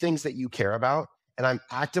heard the things that you care about and I'm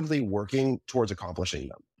actively working towards accomplishing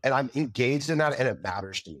them. And I'm engaged in that and it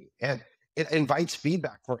matters to me. And it invites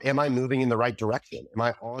feedback for, am I moving in the right direction? Am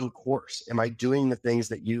I on course? Am I doing the things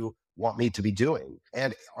that you want me to be doing?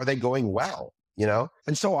 And are they going well? You know?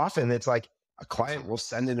 And so often it's like a client will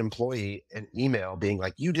send an employee an email being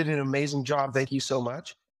like, you did an amazing job. Thank you so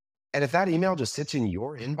much. And if that email just sits in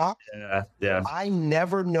your inbox, I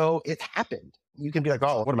never know it happened. You can be like,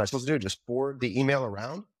 oh, what am I supposed to do? Just forward the email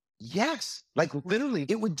around? Yes. Like literally,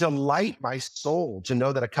 it would delight my soul to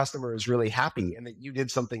know that a customer is really happy and that you did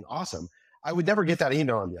something awesome. I would never get that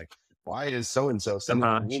email and be like, why is so-and-so sending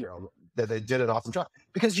an email that they did an awesome job?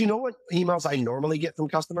 Because you know what emails I normally get from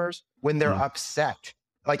customers? When they're upset.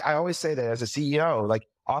 Like I always say that as a CEO, like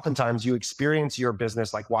oftentimes you experience your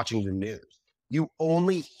business like watching the news. You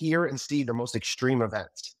only hear and see the most extreme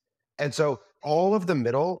events. And so all of the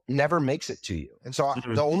middle never makes it to you. And so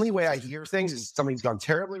the only way I hear things is something's gone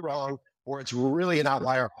terribly wrong or it's really an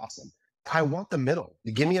outlier awesome. I want the middle.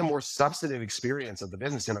 Give me a more substantive experience of the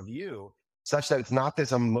business and of you, such that it's not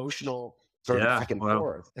this emotional sort of back and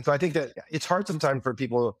forth. And so I think that it's hard sometimes for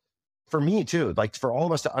people, for me too, like for all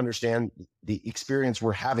of us to understand the experience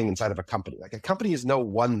we're having inside of a company. Like a company is no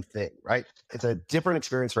one thing, right? It's a different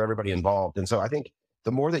experience for everybody involved. And so I think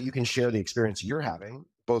the more that you can share the experience you're having,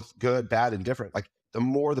 both good, bad, and different, like the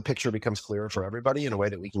more the picture becomes clearer for everybody in a way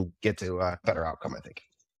that we can get to a better outcome, I think.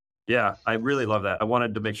 Yeah, I really love that. I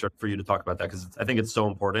wanted to make sure for you to talk about that because I think it's so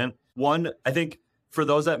important. One, I think for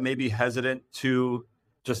those that may be hesitant to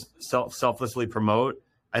just selflessly promote,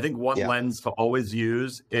 I think one lens to always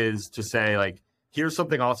use is to say like, here's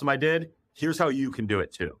something awesome I did. Here's how you can do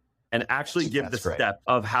it too. And actually give the step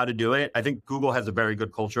of how to do it. I think Google has a very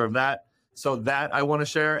good culture of that. So that I want to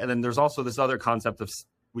share. And then there's also this other concept of,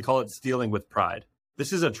 we call it stealing with pride.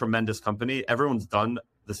 This is a tremendous company. Everyone's done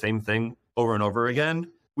the same thing over and over again.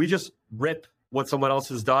 We just rip what someone else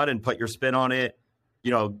has done and put your spin on it,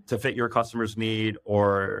 you know, to fit your customer's need,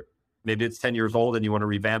 or maybe it's 10 years old and you want to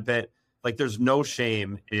revamp it. Like there's no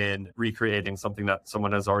shame in recreating something that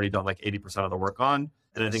someone has already done like 80% of the work on.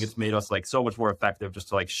 And I think it's made us like so much more effective just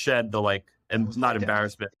to like shed the like, and not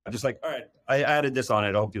embarrassment. I'm just like, all right, I added this on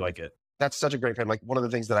it. I hope you like it. That's such a great frame. Like one of the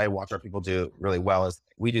things that I watch our people do really well is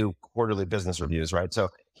we do quarterly business reviews, right? So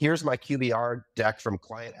here's my QBR deck from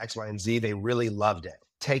client X, Y, and Z. They really loved it.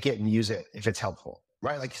 Take it and use it if it's helpful,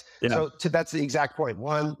 right? Like, so that's the exact point.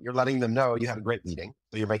 One, you're letting them know you had a great meeting.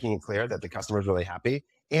 So you're making it clear that the customer is really happy,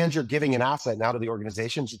 and you're giving an asset now to the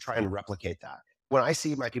organization to try and replicate that. When I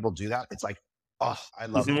see my people do that, it's like, oh, I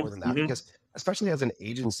love it more than that. Because especially as an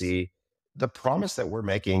agency, the promise that we're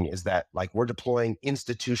making is that like we're deploying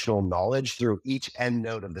institutional knowledge through each end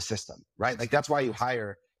node of the system, right? Like that's why you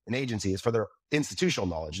hire an agency, is for their institutional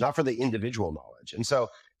knowledge, not for the individual knowledge. And so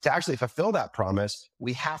to actually fulfill that promise,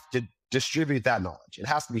 we have to distribute that knowledge. It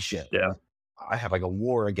has to be shared. Yeah. I have like a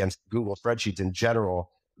war against Google spreadsheets in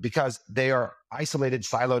general because they are isolated,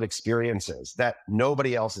 siloed experiences that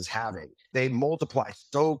nobody else is having. They multiply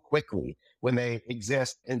so quickly when they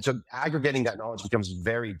exist. And so aggregating that knowledge becomes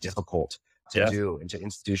very difficult to do and to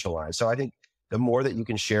institutionalize. So I think the more that you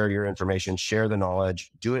can share your information, share the knowledge,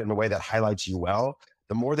 do it in a way that highlights you well,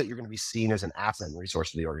 the more that you're going to be seen as an asset and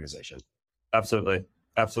resource to the organization. Absolutely.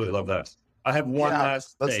 Absolutely love that. I have one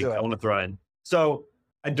last take I want to throw in. So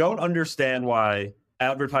I don't understand why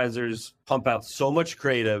advertisers pump out so much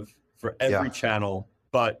creative for every channel,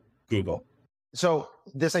 but Google. So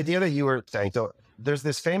this idea that you were saying, so there's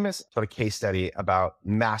this famous sort of case study about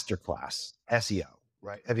masterclass SEO,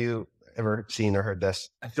 right? Have you ever seen or heard this?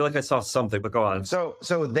 I feel like I saw something, but go on. So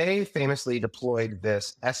they famously deployed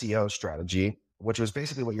this SEO strategy, which was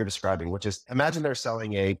basically what you're describing, which is imagine they're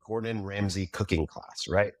selling a Gordon Ramsay cooking class,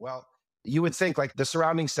 right? Well, you would think like the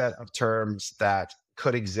surrounding set of terms that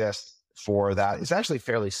could exist for that is actually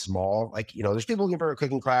fairly small. Like, you know, there's people looking for a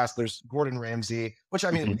cooking class, there's Gordon Ramsay, which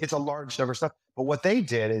I mean, it's a large number of stuff. But what they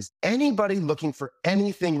did is anybody looking for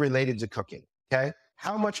anything related to cooking, okay?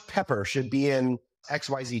 How much pepper should be in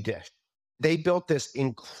XYZ dish? They built this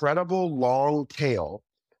incredible long tail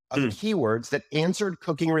of keywords that answered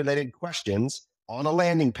cooking related questions on a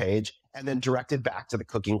landing page and then directed back to the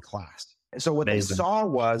cooking class. And so what they saw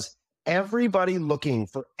was everybody looking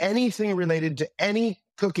for anything related to any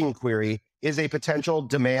cooking query is a potential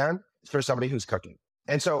demand for somebody who's cooking.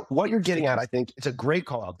 And so what you're getting at, I think it's a great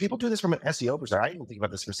call out. People do this from an SEO perspective. I didn't think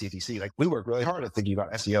about this for CTC. Like we work really hard at thinking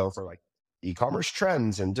about SEO for like e-commerce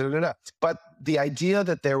trends and da-da-da. But the idea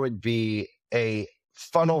that there would be a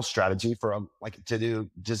funnel strategy for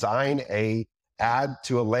design a ad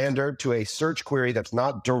to a lander to a search query that's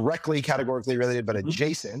not directly categorically related, but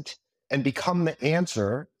adjacent, and become the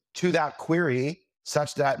answer to that query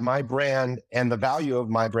such that my brand and the value of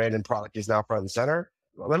my brand and product is now front and center.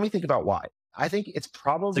 Let me think about why. I think it's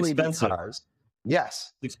probably because,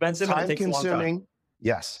 it's expensive, time and it takes consuming. A long time.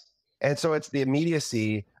 Yes. And so it's the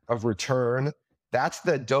immediacy of return. That's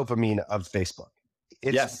the dopamine of Facebook.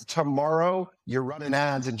 It's tomorrow you're running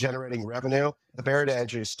ads and generating revenue. The barrier to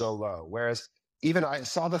entry is still low. Whereas even I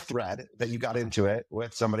saw the thread that you got into it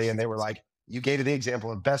with somebody and they were like, you gave the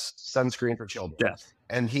example of best sunscreen for children. Yes.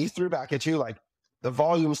 And he threw back at you like, the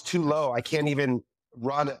volume's too low. I can't even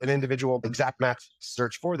run an individual exact match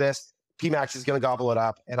search for this. PMax is going to gobble it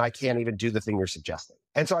up and I can't even do the thing you're suggesting.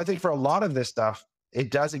 And so I think for a lot of this stuff,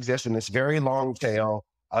 it does exist in this very long tail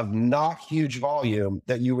of not huge volume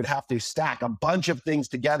that you would have to stack a bunch of things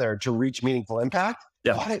together to reach meaningful impact.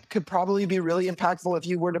 Yeah. But it could probably be really impactful if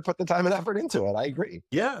you were to put the time and effort into it. I agree.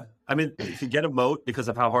 Yeah. I mean, if you get a moat because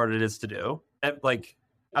of how hard it is to do, like,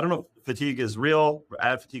 I don't know if fatigue is real,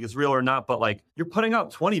 ad fatigue is real or not, but like you're putting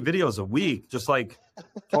out 20 videos a week, just like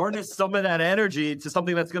harness some of that energy to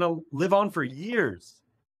something that's going to live on for years.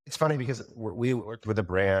 It's funny because we worked with a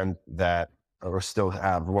brand that or still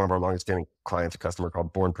have one of our longest standing clients, a customer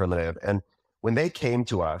called Born Primitive. And when they came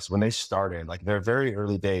to us, when they started, like their very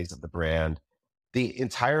early days of the brand, the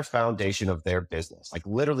entire foundation of their business, like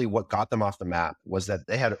literally what got them off the map was that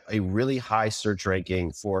they had a really high search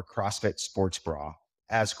ranking for CrossFit sports bra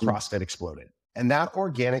as CrossFit exploded. And that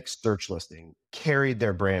organic search listing carried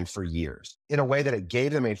their brand for years in a way that it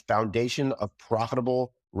gave them a foundation of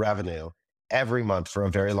profitable revenue every month for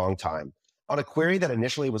a very long time on a query that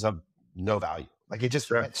initially was of no value. Like it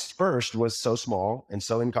just at first was so small and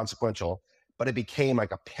so inconsequential, but it became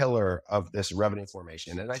like a pillar of this revenue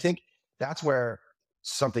formation. And I think that's where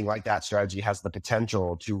something like that strategy has the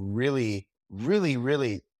potential to really, really,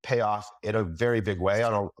 really pay off in a very big way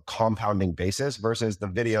on a compounding basis versus the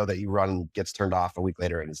video that you run gets turned off a week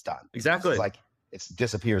later and it's done. Exactly. It's like it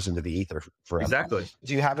disappears into the ether forever. Exactly.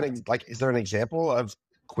 Do you have is there an example of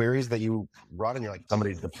queries that you run and you're like,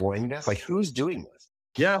 somebody's deploying this? Like who's doing this?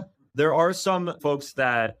 Yeah. There are some folks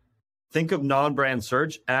that think of non-brand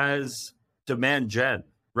search as demand gen,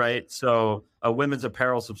 right? So a women's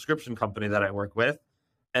apparel subscription company that I work with,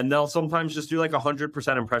 And they'll sometimes just do like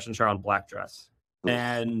 100% impression share on black dress.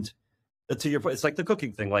 And to your point, it's like the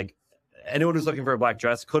cooking thing. Like anyone who's looking for a black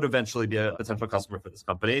dress could eventually be a potential customer for this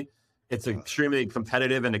company. It's an extremely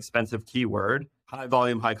competitive and expensive keyword, high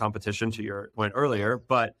volume, high competition to your point earlier,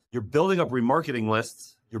 but you're building up remarketing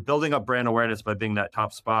lists. You're building up brand awareness by being that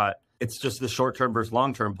top spot. It's just the short-term versus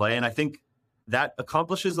long-term play. And I think that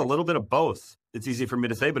accomplishes a little bit of both. It's easy for me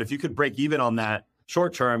to say, but if you could break even on that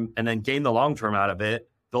short-term and then gain the long-term out of it,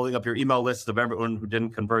 building up your email list of everyone who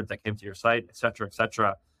didn't convert that came to your site, et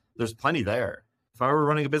cetera, there's plenty there. If I were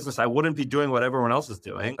running a business, I wouldn't be doing what everyone else is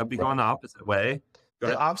doing. I'd be going the opposite way.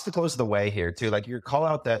 The obstacle is the way here too. Like your call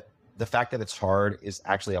out that the fact that it's hard is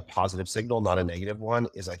actually a positive signal, not a negative one,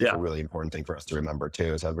 is I think a really important thing for us to remember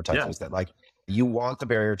too as advertisers, that like you want the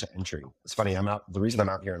barrier to entry. It's funny, the reason I'm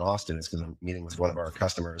out here in Austin is because I'm meeting with one of our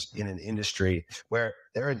customers in an industry where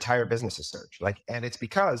their entire business is search. And it's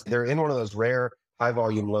because they're in one of those rare high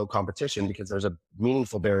volume, low competition because there's a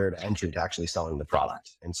meaningful barrier to entry to actually selling the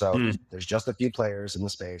product. And so there's just a few players in the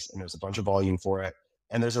space and there's a bunch of volume for it.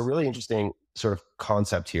 And there's a really interesting sort of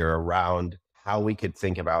concept here around how we could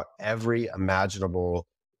think about every imaginable,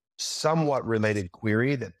 somewhat related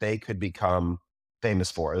query that they could become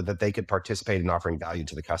famous for, that they could participate in offering value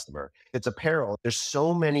to the customer. It's apparel. There's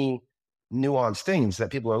so many nuanced things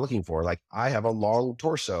that people are looking for. Like, I have a long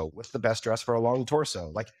torso. What's the best dress for a long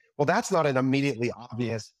torso? Like, well, that's not an immediately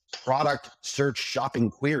obvious product search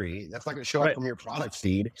shopping query. That's not going to show up from your product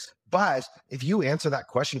feed. But if you answer that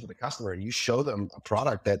question for the customer and you show them a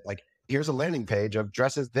product that, like, here's a landing page of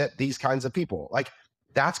dresses that these kinds of people, like,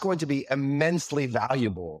 that's going to be immensely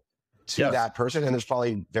valuable to that person. And there's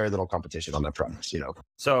probably very little competition on that product,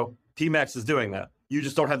 So PMax is doing that. You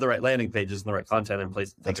just don't have the right landing pages and the right content in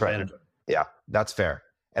place to take advantage of it. Yeah, that's fair.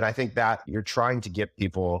 And I think that you're trying to get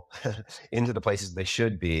people into the places they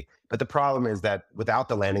should be. But the problem is that without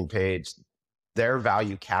the landing page, their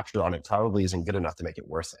value captured on it probably isn't good enough to make it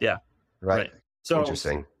worth it. Yeah. Right. So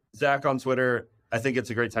interesting. Zach on Twitter, I think it's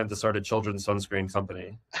a great time to start a children's sunscreen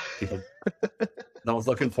company. No one's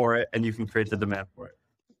looking for it and you can create the demand for it.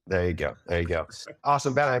 There you go.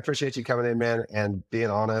 Awesome, Ben. I appreciate you coming in, man, and being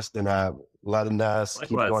honest and letting us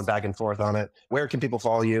keep going back and forth on it. Where can people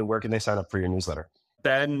follow you? Where can they sign up for your newsletter?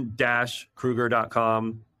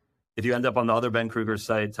 Ben-Kruger.com. If you end up on the other Ben Kruger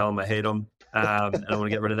site, tell them I hate them. And I want to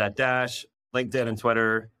get rid of that dash. LinkedIn and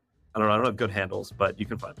Twitter. I don't have good handles, but you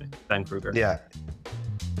can find me. Ben Kruger. Yeah.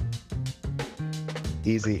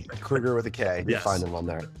 Easy. Kruger with a K. You find him on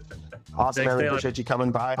there. Awesome, man. I appreciate you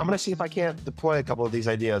coming by. I'm going to see if I can't deploy a couple of these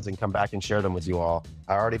ideas and come back and share them with you all.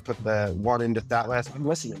 I already put the one into that last. I'm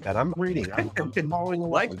listening, man. I'm reading. I'm following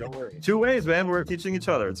along. Don't worry. 2 ways, man. We're teaching each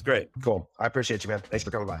other. It's great. Cool. I appreciate you, man. Thanks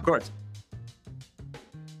for coming by. Of course.